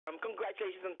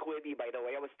Congratulations on QUIBI, by the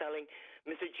way. I was telling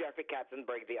Mr. Jeffrey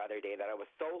Katzenberg the other day that I was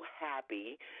so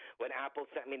happy when Apple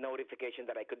sent me notification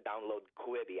that I could download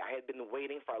QUIBI. I had been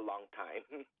waiting for a long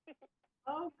time.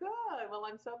 Oh, good. Well,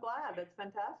 I'm so glad. That's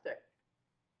fantastic.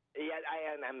 Yeah,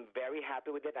 I'm very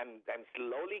happy with it. I'm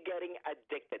slowly getting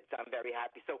addicted, so I'm very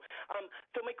happy. So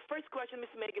my first question,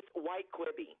 Miss Meg, is why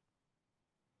QUIBI?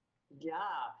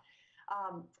 Yeah.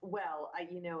 Well,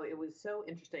 it was so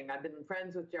interesting. I've been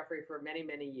friends with Jeffrey for many,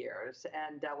 many years.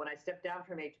 And when I stepped down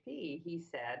from HP, he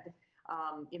said,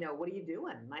 what are you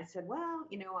doing? And I said, well,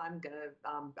 I'm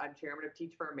chairman of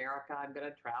Teach for America. I'm going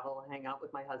to travel, hang out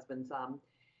with my husband some.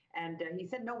 And he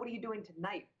said, no, what are you doing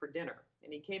tonight for dinner?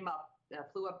 And he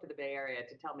flew up to the Bay Area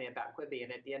to tell me about QUIBI.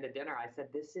 And at the end of dinner, I said,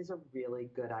 this is a really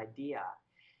good idea.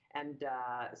 And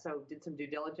so did some due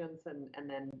diligence and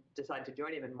then decided to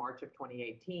join him in March of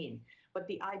 2018. But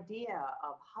the idea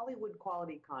of Hollywood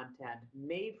quality content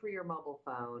made for your mobile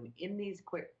phone in these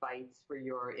quick bites for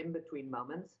your in-between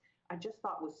moments, I just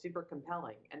thought was super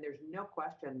compelling. And there's no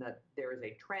question that there is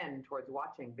a trend towards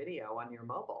watching video on your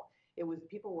mobile.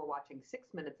 People were watching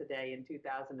 6 minutes a day in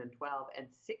 2012 and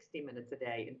 60 minutes a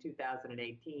day in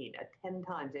 2018, a 10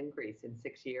 times increase in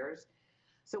 6 years.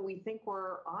 So we think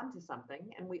we're onto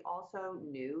something, and we also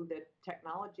knew that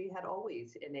technology had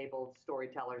always enabled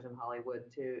storytellers in Hollywood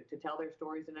to tell their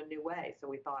stories in a new way. So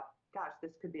we thought, gosh,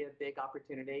 this could be a big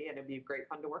opportunity, and it'd be great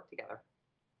fun to work together.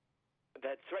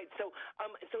 That's right. So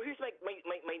here's my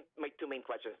two main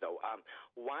questions, though.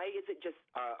 Why is it just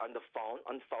on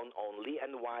phone only,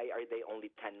 and why are they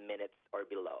only 10 minutes or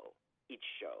below each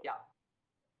show? Yeah,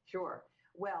 sure.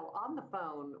 Well, on the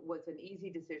phone was an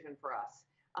easy decision for us.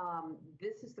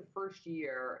 This is the first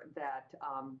year that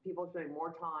people are spending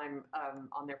more time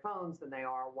on their phones than they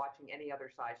are watching any other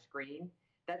size screen.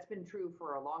 That's been true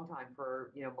for a long time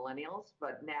for millennials,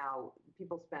 but now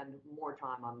people spend more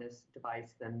time on this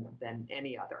device than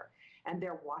any other, and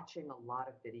they're watching a lot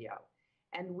of video.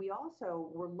 And we also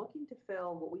were looking to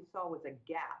fill what we saw was a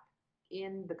gap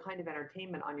in the kind of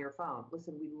entertainment on your phone.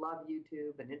 Listen, we love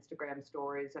YouTube and Instagram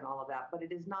stories and all of that, but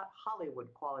it is not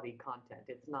Hollywood quality content.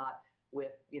 It's not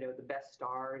with the best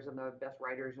stars and the best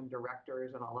writers and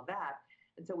directors and all of that.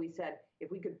 And so we said,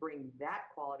 if we could bring that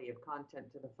quality of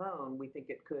content to the phone, we think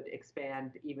it could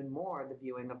expand even more the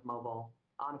viewing of mobile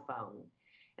on a phone.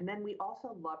 And then we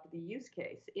also loved the use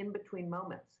case in between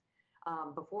moments.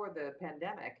 Before the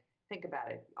pandemic, think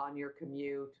about it, on your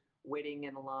commute, waiting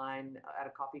in a line at a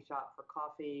coffee shop for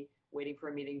coffee, waiting for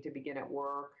a meeting to begin at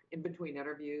work, in between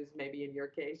interviews, maybe in your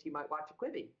case, you might watch a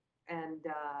QUIBI.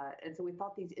 And so we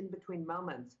thought these in-between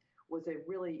moments was a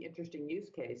really interesting use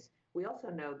case. We also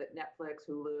know that Netflix,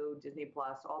 Hulu, Disney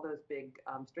Plus, all those big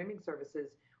streaming services,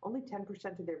 only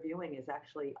 10% of their viewing is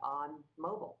actually on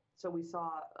mobile. So we saw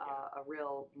a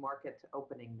real market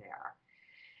opening there.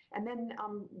 And then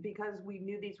because we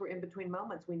knew these were in-between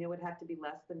moments, we knew it had to be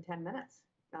less than 10 minutes.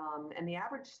 And the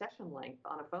average session length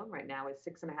on a phone right now is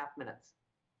 6.5 minutes.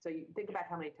 So you think about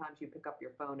how many times you pick up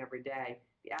your phone every day.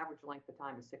 The average length of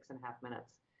time is 6.5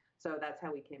 minutes. So that's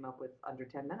how we came up with under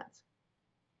 10 minutes.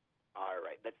 All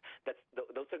right,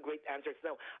 those are great answers.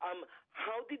 Now,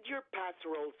 how did your past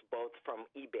roles, both from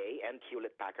eBay and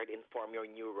Hewlett-Packard, inform your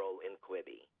new role in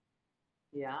QUIBI?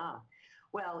 Yeah,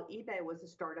 well, eBay was a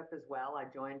startup as well. I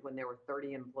joined when there were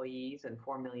 30 employees and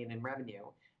 $4 million in revenue.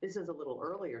 This is a little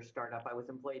earlier startup. I was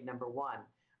employee number 1.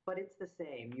 But it's the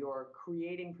same. You're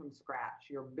creating from scratch.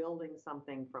 You're building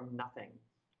something from nothing.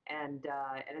 And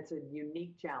it's a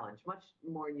unique challenge, much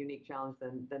more unique challenge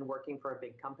than working for a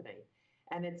big company.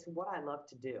 And it's what I love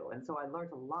to do. And so I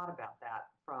learned a lot about that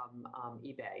from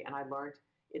eBay. And I learned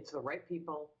it's the right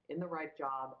people in the right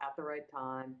job at the right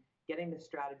time, getting the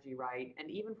strategy right.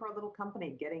 And even for a little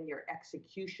company, getting your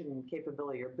execution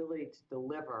capability, your ability to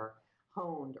deliver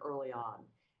honed early on.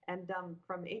 And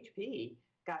from HP,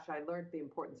 gosh, I learned the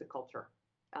importance of culture.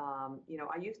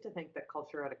 I used to think that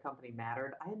culture at a company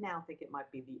mattered. I now think it might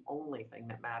be the only thing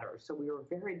that matters. So we were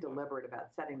very deliberate about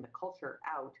setting the culture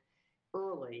out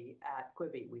early at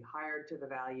QUIBI. We hired to the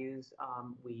values.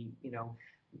 We,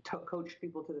 coached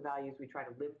people to the values. We try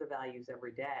to live the values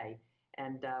every day.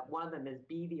 And one of them is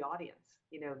be the audience.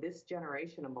 This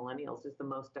generation of millennials is the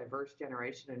most diverse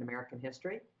generation in American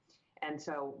history. And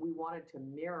so we wanted to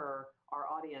mirror our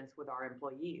audience with our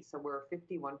employees. So we're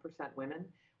 51% women,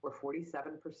 we're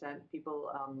 47% people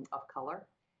of color,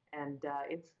 and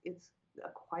it's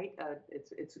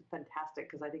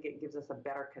fantastic because I think it gives us a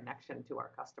better connection to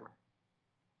our customer.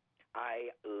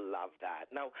 I love that.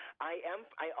 Now, I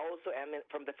also am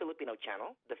from the Filipino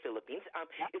channel, the Philippines.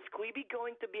 Is QUIBI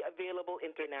going to be available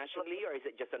internationally, or is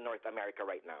it just in North America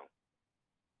right now?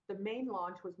 The main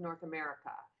launch was North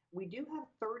America. We do have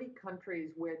 30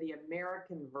 countries where the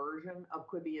American version of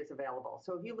Quibi is available.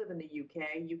 So if you live in the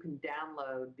UK, you can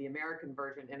download the American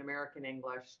version in American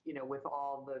English, with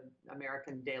all the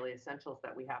American daily essentials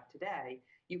that we have today.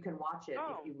 You can watch it if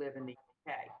Oh, you live in the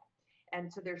UK.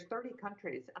 And so there's 30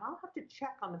 countries, and I'll have to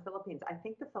check on the Philippines. I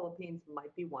think the Philippines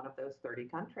might be one of those 30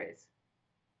 countries.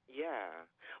 yeah.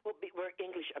 Well, we're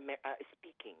English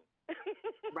speaking.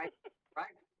 Right,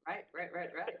 right.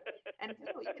 And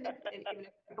even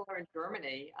if people are in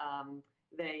Germany,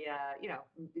 they,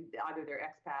 either they're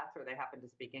expats or they happen to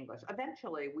speak English.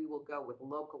 Eventually, we will go with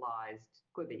localized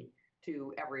Quibi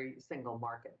to every single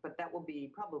market, but that will be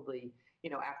probably,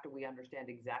 after we understand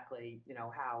exactly,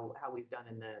 how we've done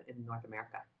in North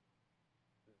America.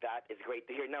 That is great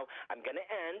to hear. Now, I'm going to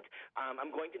end.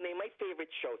 I'm going to name my favorite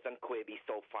shows on Quibi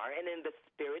so far. And in the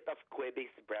spirit of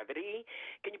Quibi's brevity,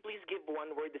 can you please give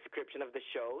one word description of the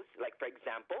shows? Like, for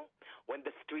example, When the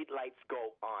Street Lights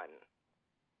Go On.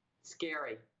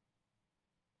 Scary.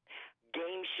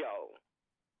 Game Show.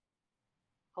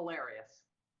 Hilarious.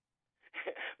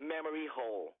 Memory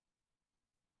Hole.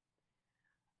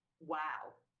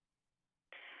 Wow.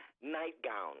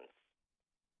 Nightgowns.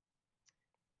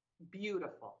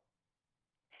 Beautiful.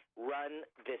 Run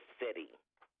This City.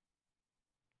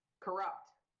 Corrupt.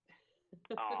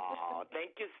 Oh,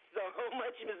 thank you so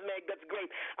much, Ms. Meg. That's great.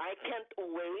 I can't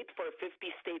wait for 50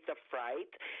 States of Fright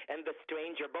and The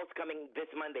Stranger, both coming this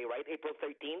Monday, right? April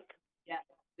 13th? Yes,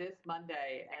 this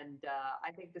Monday. And I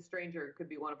think The Stranger could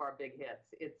be one of our big hits.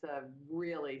 It's a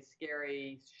really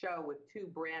scary show with a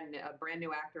brand new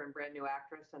actor and brand new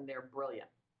actress, and they're brilliant.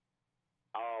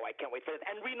 Oh, I can't wait for that.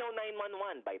 And Reno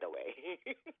 911, by the way.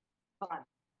 Fun.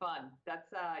 That's,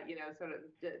 sort of,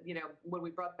 when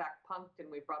we brought back Punked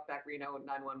and we brought back Reno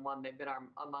 911, they've been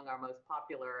among our most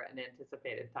popular and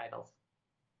anticipated titles.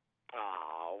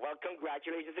 Oh, well,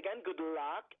 congratulations again. Good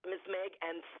luck, Miss Meg,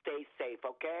 and stay safe,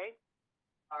 okay?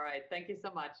 All right. Thank you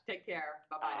so much. Take care.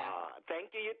 Bye-bye now.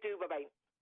 Thank you, you too. Bye-bye.